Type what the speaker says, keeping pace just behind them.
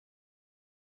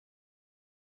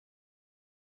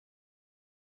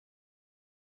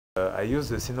I use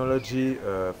the Synology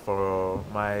for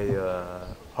my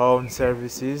own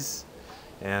services,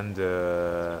 and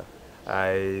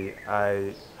I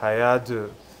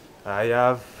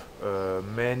have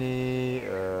many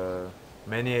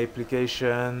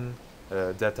applications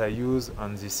that I use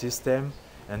on the system,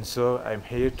 and so I'm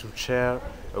here to share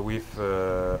with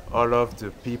all of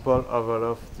the people, all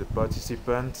of the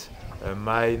participants,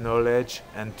 my knowledge,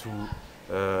 and to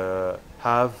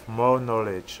have more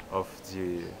knowledge of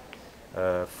the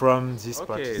from this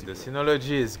participant. The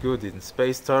Synology is good in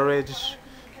space storage.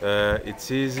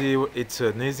 It's easy. It's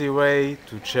an easy way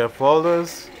to share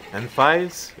folders and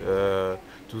files to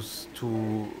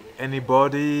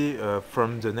anybody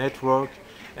from the network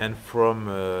and from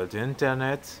the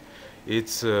internet.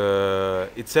 It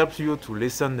helps you to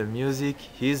listen the music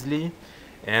easily,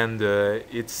 and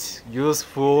it's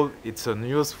useful. It's a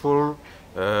useful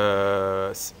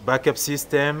backup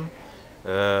system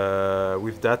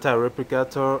with data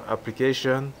replicator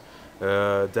application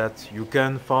that you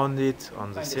can find it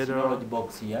on the Synology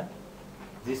box here.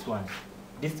 This one,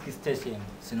 disk station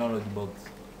Synology box.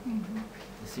 You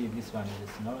see, this one is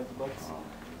the Synology box.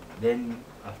 Then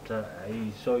after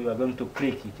I show you, are going to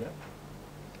click it. Yeah?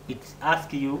 It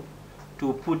asks you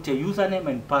to put a username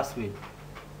and password.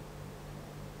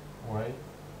 Why?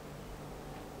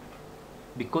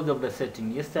 Because of the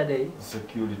setting yesterday.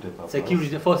 Security purpose.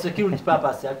 For security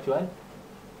purpose, actually.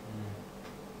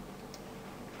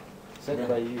 Set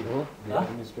by you, the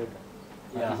administrator.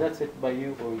 Yeah. Is that set by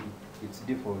you or it's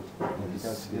default? I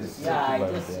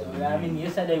mean,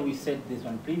 yesterday we set this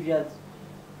one. Previous,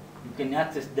 you can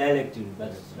access directly,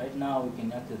 but right now we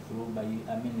can access through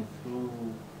through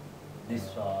this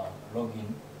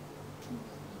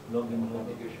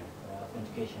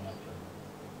authentication actually.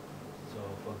 So,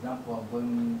 for example, I'm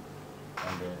going to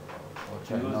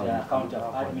use the account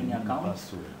of admin account.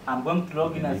 I'm going to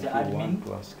log in as the admin.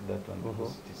 To ask that one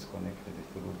because it is connected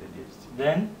through the DST.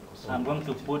 Then I'm going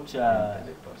to put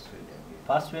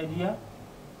password here.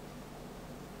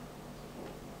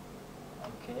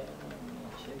 Okay, let me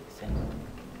check. Send.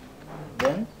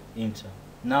 Then enter.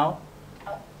 Now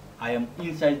I am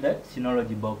inside that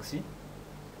Synology box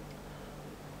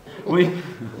with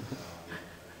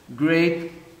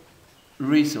great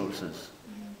resources.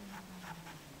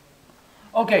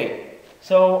 Okay,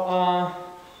 so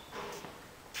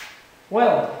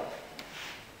well,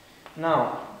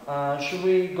 now should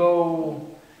we go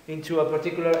into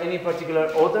any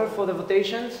particular order for the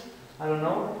votations? I don't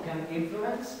know. Can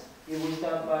influence. If we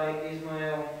start by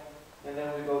Ismail and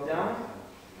then we go down.